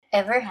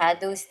Ever had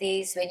those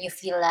days when you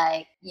feel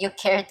like you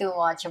care too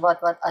much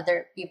about what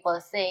other people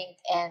think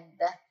and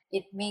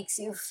it makes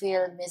you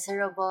feel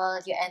miserable?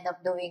 You end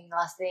up doing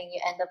nothing.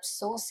 You end up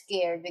so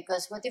scared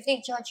because what if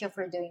they judge you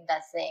for doing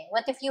that thing?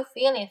 What if you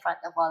fail in front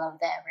of all of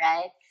them,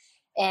 right?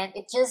 And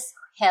it just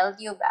held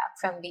you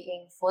back from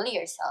being fully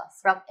yourself,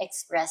 from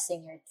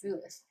expressing your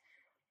truth.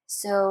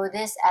 So,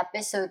 this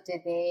episode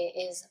today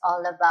is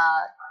all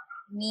about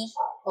me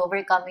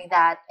overcoming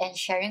that and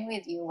sharing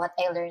with you what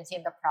I learned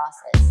in the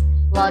process.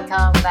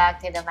 Welcome back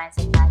to the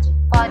Mindset Magic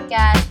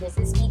podcast. This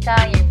is Mika,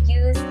 your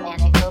views,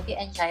 and I hope you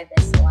enjoy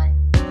this one.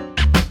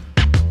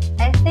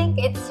 I think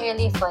it's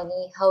really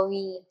funny how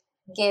we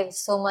give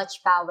so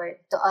much power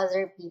to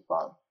other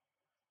people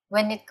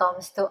when it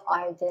comes to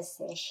our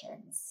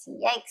decisions.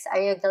 Yikes,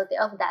 are you guilty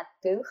of that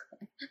too?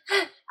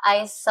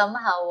 I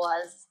somehow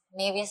was,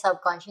 maybe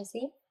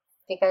subconsciously,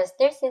 because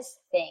there's this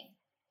thing.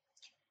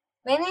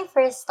 When I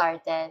first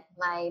started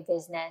my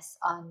business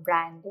on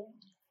branding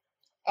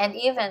and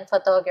even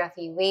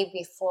photography way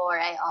before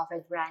I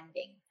offered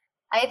branding,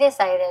 I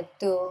decided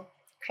to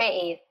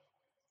create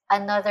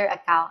another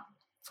account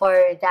for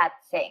that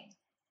thing.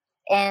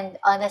 And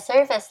on the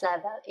surface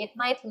level, it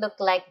might look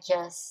like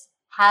just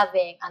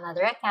having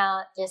another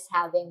account, just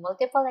having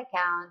multiple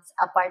accounts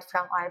apart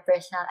from our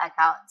personal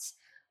accounts.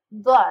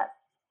 But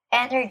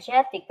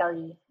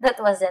energetically,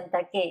 that wasn't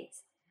the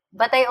case.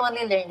 But I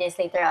only learned this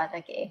later on,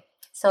 okay?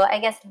 So I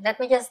guess let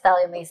me just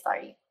tell you my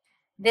story.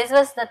 This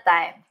was the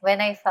time when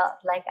I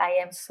felt like I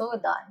am so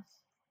done.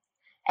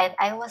 And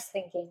I was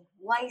thinking,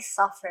 why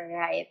suffer,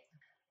 right?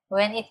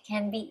 When it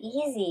can be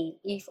easy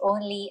if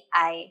only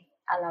I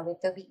allow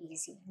it to be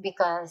easy,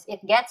 because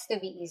it gets to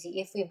be easy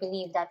if we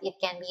believe that it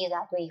can be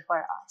that way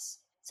for us.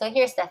 So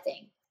here's the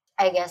thing.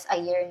 I guess a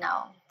year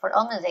now, for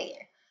almost a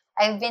year,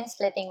 I've been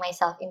splitting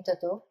myself into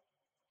two,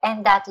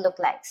 and that looked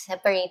like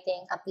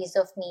separating a piece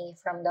of me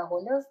from the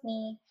whole of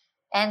me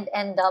and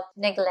end up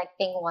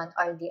neglecting one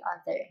or the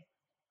other.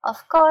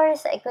 Of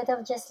course, I could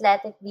have just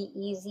let it be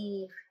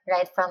easy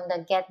right from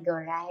the get go,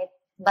 right?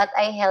 But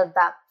I held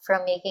back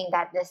from making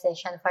that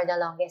decision for the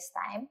longest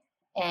time.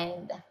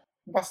 And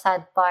the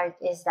sad part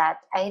is that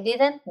I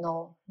didn't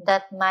know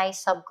that my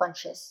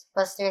subconscious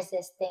was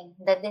resisting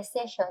the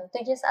decision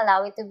to just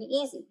allow it to be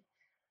easy.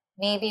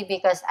 Maybe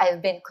because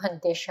I've been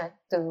conditioned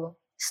to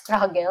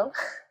struggle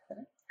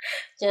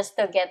just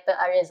to get to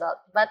a result.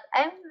 But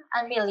I'm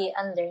really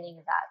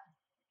unlearning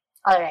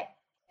that. Alright.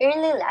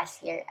 Early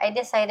last year, I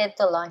decided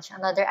to launch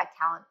another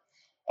account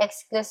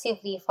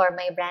exclusively for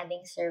my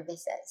branding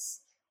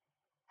services.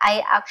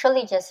 I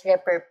actually just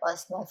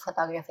repurposed my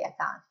photography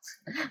account.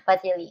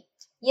 But really,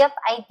 yep,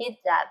 I did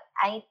that.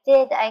 I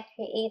did. I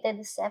created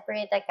a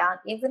separate account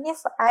even if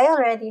I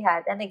already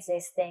had an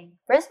existing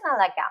personal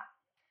account.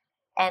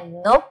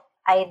 And nope,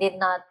 I did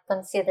not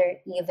consider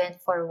even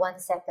for 1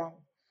 second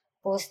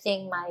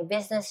posting my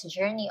business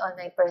journey on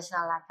my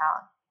personal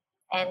account.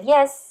 And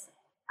yes,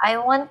 I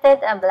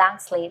wanted a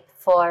blank slate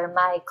for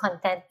my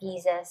content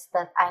pieces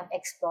that I'm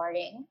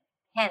exploring,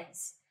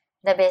 hence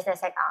the business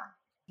account.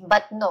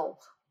 But no,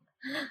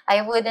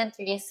 I wouldn't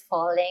risk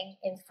falling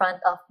in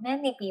front of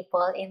many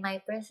people in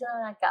my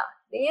personal account.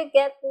 Do you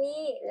get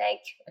me?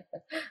 Like,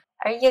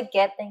 are you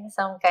getting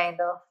some kind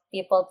of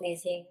people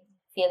pleasing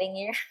feeling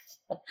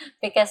here?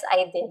 Because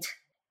I did.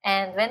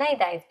 And when I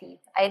dived deep,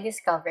 I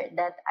discovered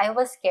that I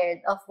was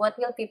scared of what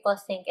will people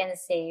think and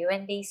say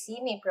when they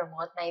see me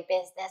promote my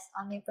business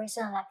on my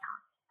personal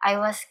account. I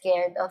was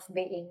scared of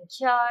being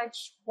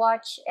judged,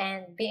 watched,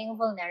 and being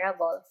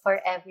vulnerable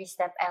for every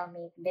step I'll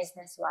make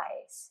business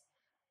wise.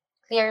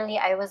 Clearly,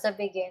 I was a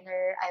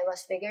beginner. I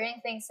was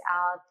figuring things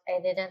out. I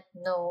didn't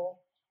know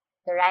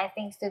the right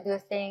things to do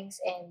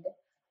things. And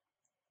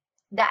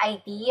the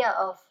idea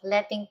of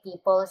letting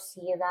people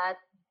see that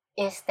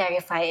is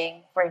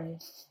terrifying for me.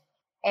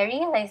 I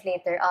realized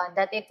later on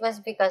that it was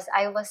because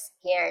I was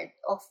scared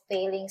of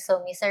failing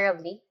so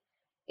miserably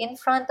in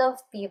front of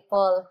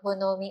people who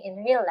know me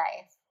in real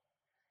life,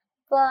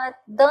 but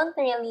don't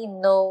really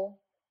know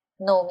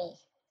me.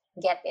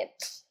 Get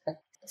it?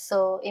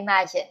 So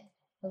imagine,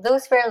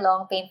 those were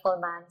long, painful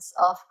months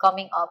of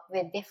coming up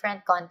with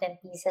different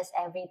content pieces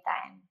every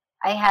time.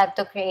 I had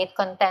to create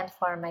content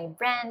for my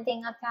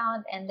branding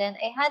account, and then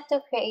I had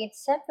to create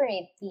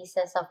separate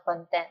pieces of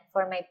content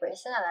for my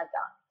personal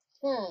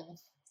account.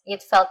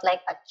 It felt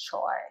like a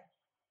chore.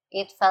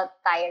 It felt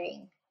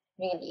tiring,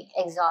 really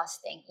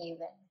exhausting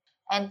even.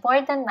 And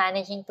more than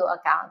managing two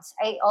accounts,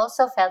 I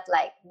also felt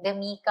like the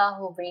Mika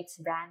who breeds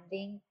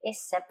branding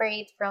is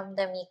separate from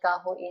the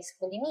Mika who is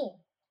fully me,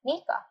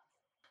 Mika.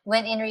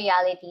 When in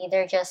reality,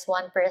 they're just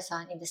one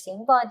person in the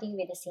same body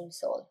with the same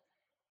soul.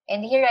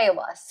 And here I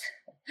was,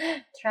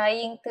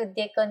 trying to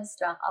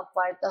deconstruct a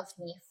part of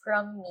me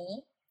from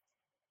me,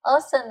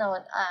 also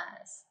known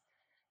as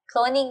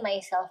cloning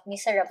myself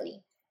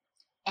miserably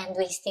and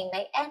wasting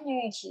my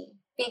energy.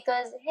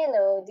 Because,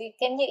 hello,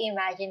 can you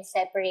imagine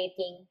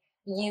separating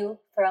you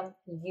from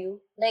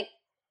you? Like,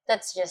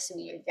 that's just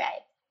weird,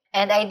 right?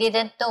 And I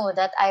didn't know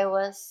that I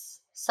was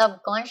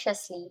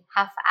subconsciously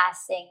half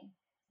assing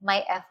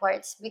my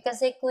efforts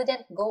because I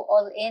couldn't go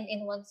all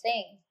in one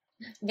thing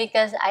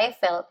because I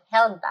felt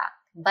held back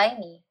by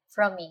me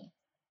from me.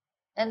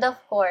 And of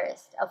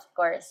course,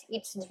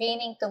 it's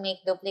draining to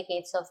make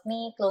duplicates of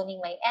me,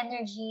 cloning my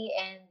energy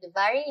and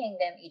varying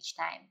them each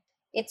time.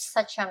 It's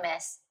such a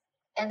mess.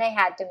 And I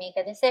had to make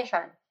a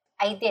decision.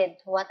 I did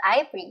what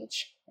I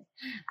preach.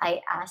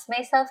 I asked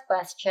myself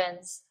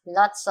questions,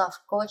 lots of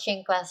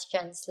coaching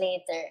questions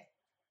later,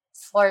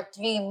 for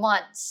 3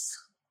 months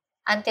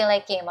until I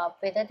came up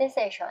with a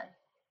decision.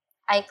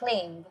 I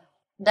claimed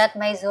that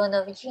my zone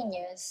of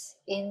genius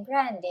in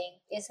branding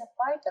is a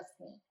part of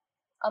me.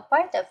 A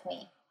part of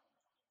me.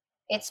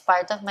 It's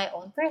part of my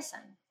own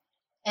person.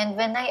 And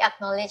when I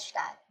acknowledge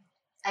that,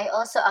 I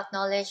also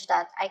acknowledge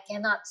that I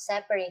cannot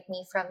separate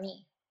me from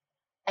me.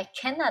 I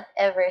cannot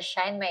ever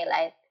shine my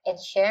light and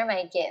share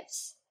my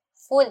gifts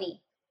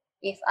fully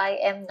if I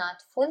am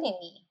not fully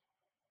me.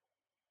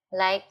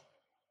 Like,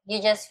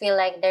 you just feel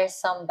like there's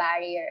some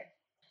barrier,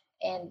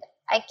 and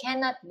I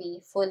cannot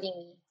be fully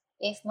me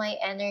if my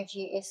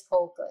energy is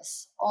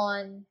focused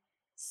on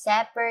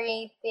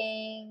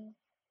separating,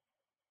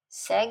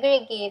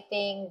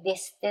 segregating,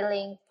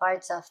 distilling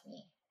parts of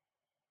me.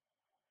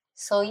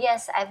 So,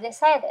 yes, I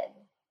decided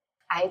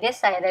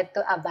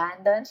to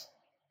abandon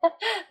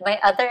my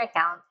other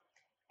account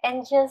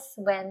and just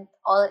went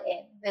all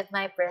in with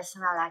my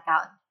personal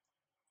account.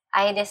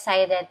 I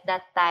decided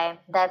that time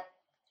that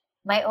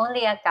my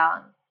only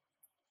account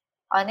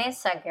on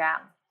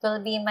Instagram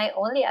will be my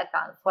only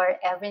account for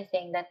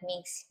everything that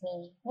makes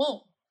me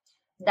me.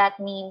 That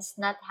means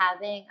not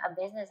having a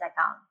business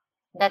account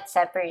that's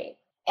separate.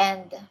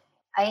 And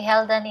I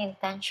held an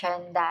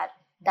intention that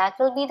that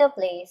will be the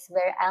place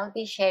where I'll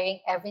be sharing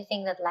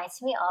everything that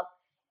lights me up,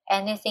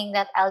 anything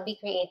that I'll be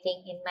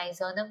creating in my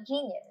zone of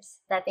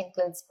genius. That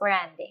includes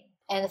branding.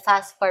 And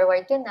fast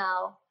forward to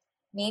now,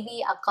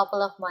 maybe a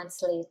couple of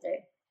months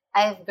later,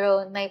 I've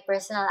grown my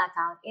personal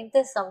account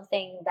into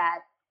something that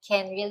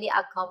can really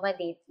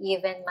accommodate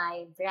even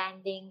my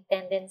branding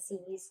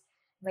tendencies,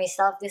 my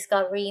self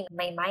discovery,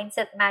 my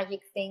mindset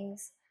magic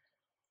things,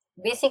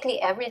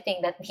 basically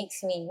everything that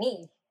makes me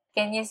me.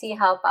 Can you see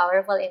how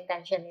powerful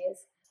intention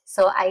is?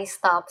 So I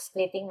stopped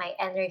splitting my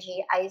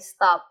energy. I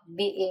stopped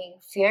being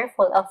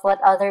fearful of what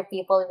other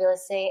people will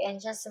say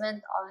and just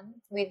went on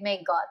with my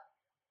gut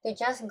to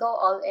just go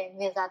all in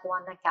with that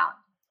one account.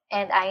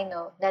 And I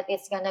know that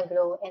it's gonna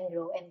grow and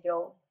grow and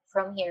grow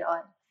from here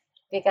on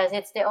because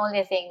it's the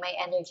only thing my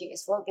energy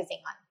is focusing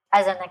on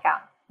as an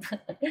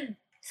account.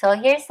 So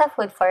here's the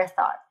food for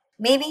thought.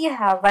 Maybe you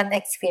have an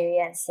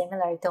experience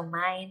similar to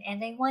mine,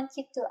 and I want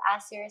you to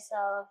ask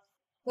yourself,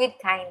 with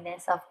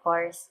kindness, of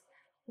course,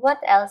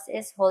 what else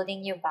is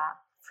holding you back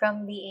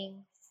from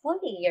being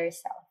fully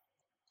yourself?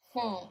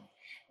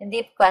 Hmm,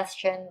 deep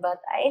question,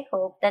 but I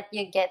hope that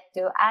you get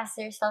to ask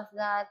yourself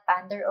that,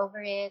 ponder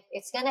over it.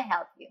 It's gonna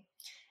help you.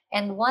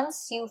 And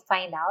once you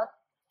find out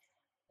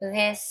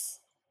this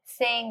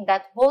thing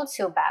that holds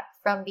you back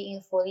from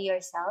being fully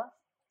yourself,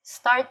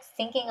 start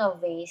thinking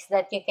of ways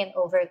that you can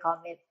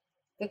overcome it.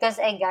 Because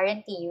I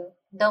guarantee you,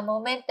 the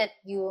moment that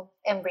you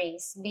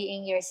embrace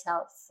being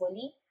yourself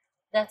fully,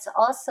 that's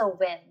also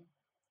when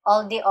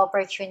all the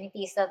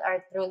opportunities that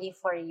are truly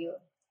for you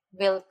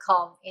will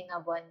come in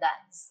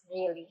abundance.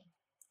 Really.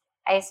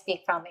 I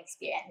speak from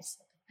experience.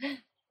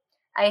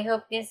 I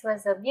hope this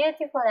was a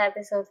beautiful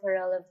episode for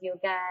all of you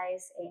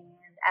guys, and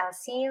I'll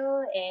see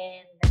you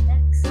in the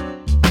next.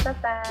 Bye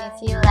bye.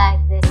 If you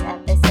like this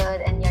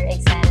episode and you're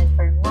excited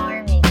for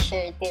more, make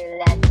sure to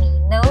let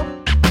me know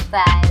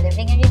by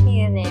leaving a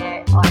review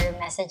there or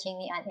messaging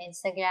me on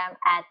Instagram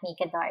at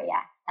Mika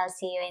Doria. I'll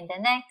see you in the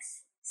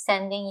next.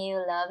 Sending you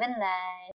love and light.